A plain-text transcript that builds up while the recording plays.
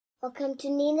Welcome to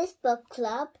Nina's Book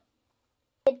Club.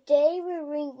 Today we're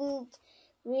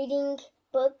reading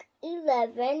book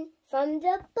 11 from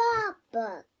the Bob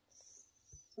books.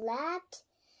 Lad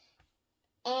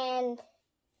and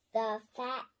the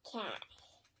Fat Cat.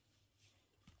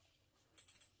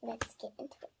 Let's get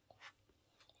into it.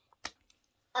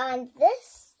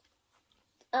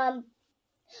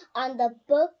 On the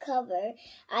book cover,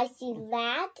 I see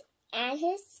Lad and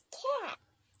his cat.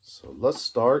 So let's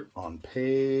start on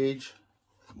page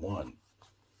 1.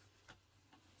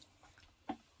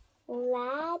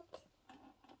 Lad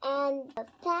and the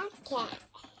Fat Cat.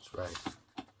 That's right.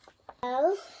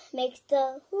 L makes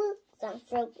the L sound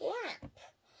for lamp.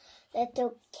 Letter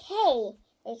K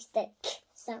makes the K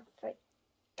sound for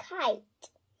kite.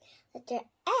 Letter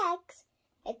X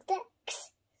makes the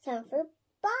X sound for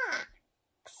box.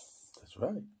 That's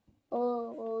right.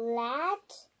 Lad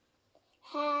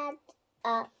had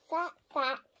a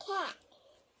fat cat.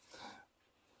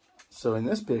 So in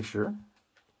this picture,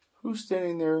 who's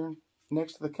standing there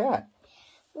next to the cat?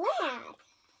 Lad.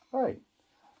 Right.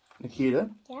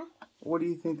 Nikita? Yeah? What do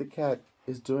you think the cat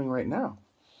is doing right now?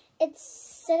 It's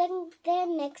sitting there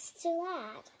next to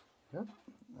Lad. Yep.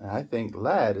 I think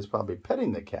Lad is probably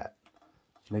petting the cat.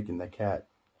 Making the cat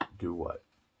do what?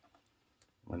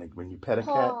 When you pet a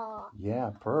cat? Yeah,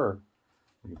 purr.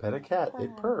 When you pet a cat, they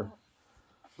purr.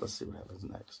 Let's see what happens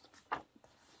next.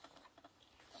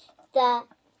 The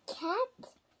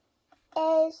cat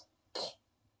is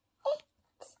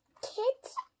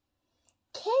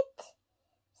Kit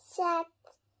sat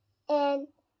in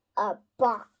a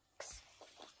box.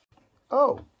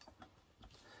 Oh,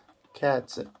 the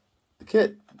cat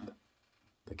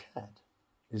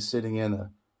is sitting in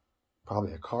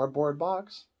probably a cardboard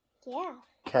box. Yeah.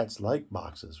 Cats like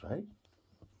boxes, right?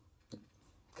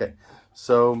 Okay,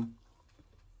 so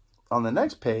on the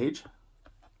next page,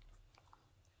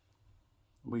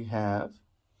 we have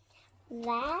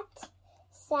Lad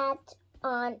sat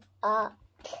on a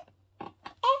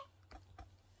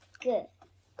keg.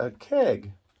 a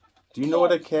keg. Do you know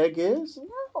what a keg is?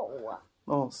 No.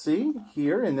 Well, see,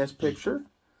 here in this picture,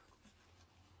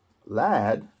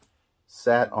 Lad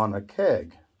sat on a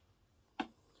keg.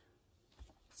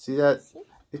 See that?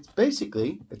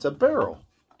 It's a barrel.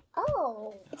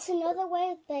 Oh, it's another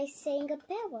way of saying a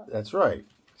barrel. That's right.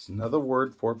 It's another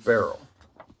word for barrel.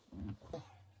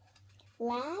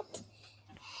 Lad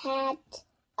had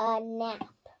a nap.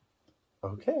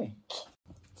 Okay.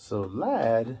 So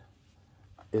Lad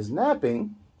is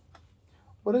napping.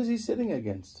 What is he sitting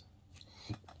against?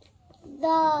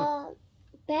 The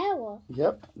barrel.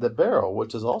 Yep, the barrel,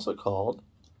 which is also called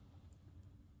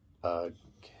a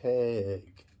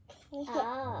keg.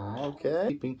 Okay.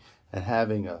 Sleeping and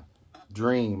having a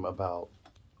dream about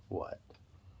what?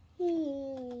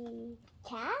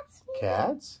 Cats?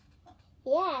 Cats?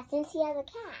 Yeah, since he has a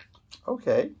cat.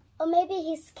 Okay. Or maybe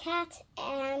his cat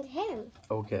and him.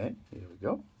 Okay, here we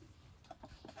go.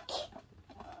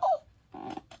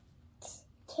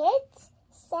 Kit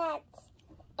sat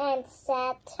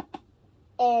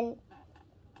in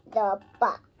the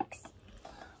box.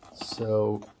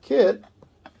 So Kit,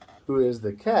 who is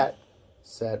the cat,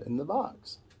 sat in the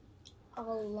box. A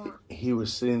lot. He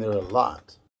was sitting there a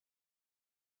lot.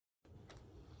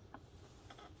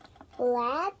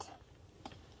 Lad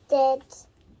did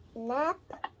nap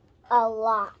a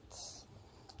lot.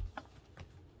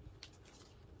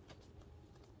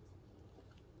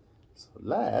 So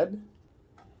Lad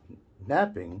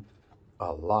napping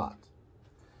a lot.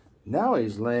 Now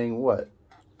he's laying what?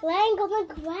 Laying on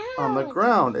the ground. On the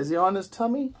ground. Is he on his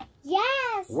tummy?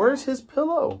 Yes. Where's his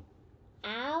pillow?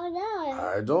 I don't know.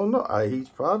 I don't know. He's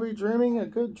probably dreaming a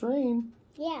good dream.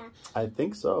 Yeah. I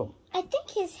think so. I think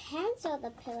his hands are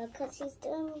the pillow because he's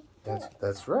doing good.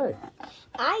 That's right.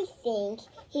 I think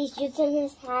he's using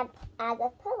his hand as a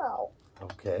pillow.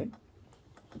 Okay.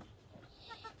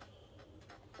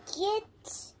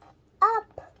 Get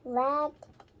up, Lad.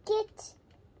 Get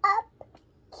up,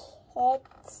 Kit.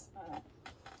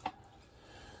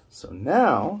 So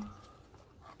now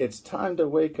it's time to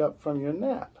wake up from your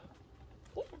nap.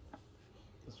 Yeah.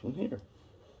 This one here.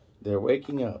 They're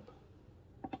waking up.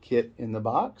 Kit in the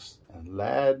box and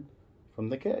Lad from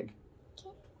the keg.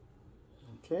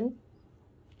 Okay.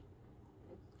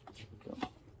 Here we go.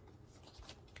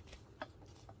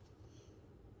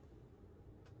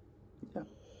 Yeah.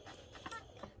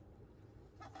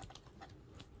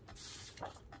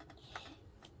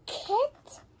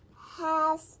 Kit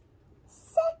has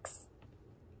 6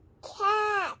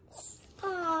 cats.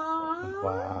 Aww.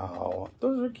 Wow.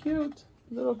 Those are cute.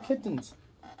 Little kittens.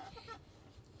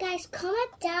 Guys,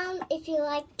 comment down if you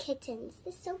like kittens.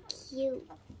 They're so cute.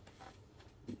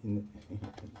 Wait,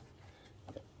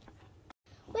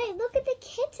 look at the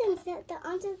kittens that are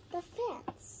under the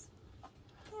fence.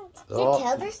 Their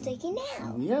tails are sticking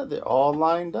out. Yeah, they're all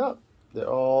lined up. They're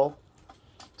all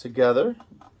together,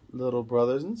 little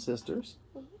brothers and sisters.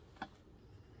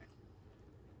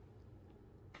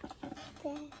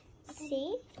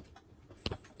 See?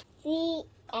 The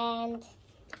end.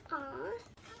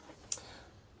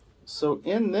 So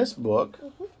in this book,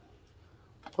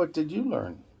 what did you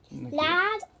learn?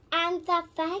 Lad and the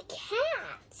fat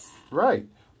cat. Right.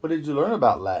 What did you learn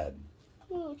about Lad?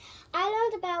 I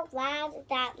learned about Lad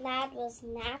that Lad was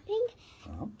napping,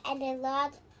 and I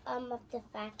learned of the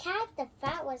fat cat. The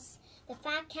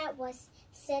fat cat was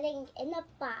sitting in a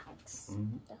box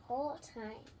the whole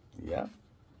time. Yeah.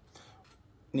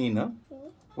 Nina,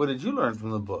 what did you learn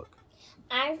from the book?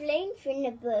 I learned from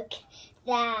the book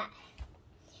that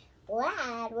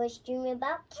Lad was dreaming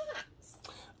about cats.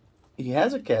 He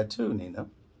has a cat too, Nina.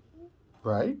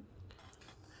 Right?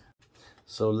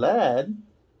 So Lad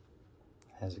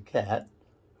has a cat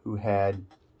who had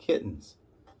kittens.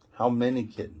 How many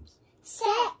kittens?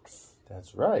 6.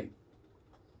 That's right.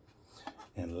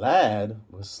 And Lad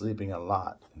was sleeping a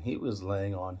lot. And he was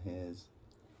laying on his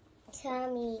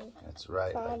tummy. That's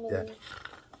right, Tummy. like that.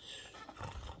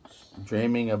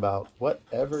 Dreaming about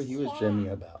whatever he was dreaming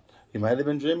about. He might have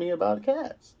been dreaming about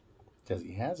cats because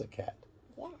he has a cat.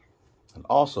 Yeah. And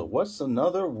also, what's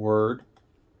another word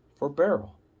for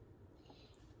barrel?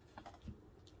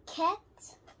 Cat.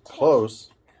 Close.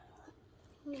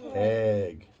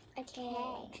 Keg. A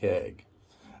keg. Keg.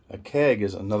 A keg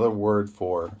is another word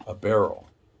for a barrel.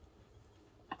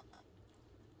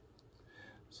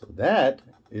 So that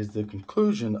is the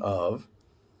conclusion of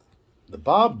the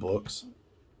Bob books,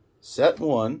 Set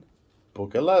 1,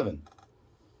 Book 11.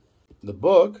 The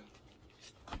book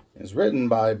is written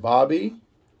by Bobby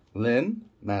Lynn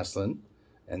Maslen,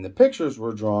 and the pictures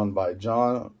were drawn by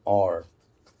John R.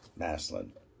 Maslen.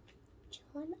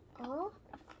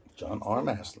 John R.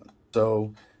 Maslen.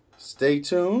 So stay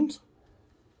tuned.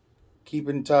 Keep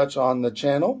in touch on the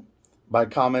channel by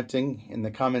commenting in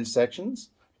the comment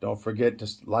sections. Don't forget to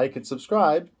like and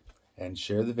subscribe and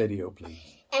share the video, please.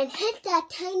 And hit that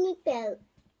tiny bell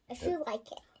if you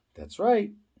like it. That's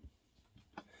right.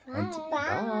 Bye.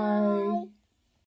 Bye.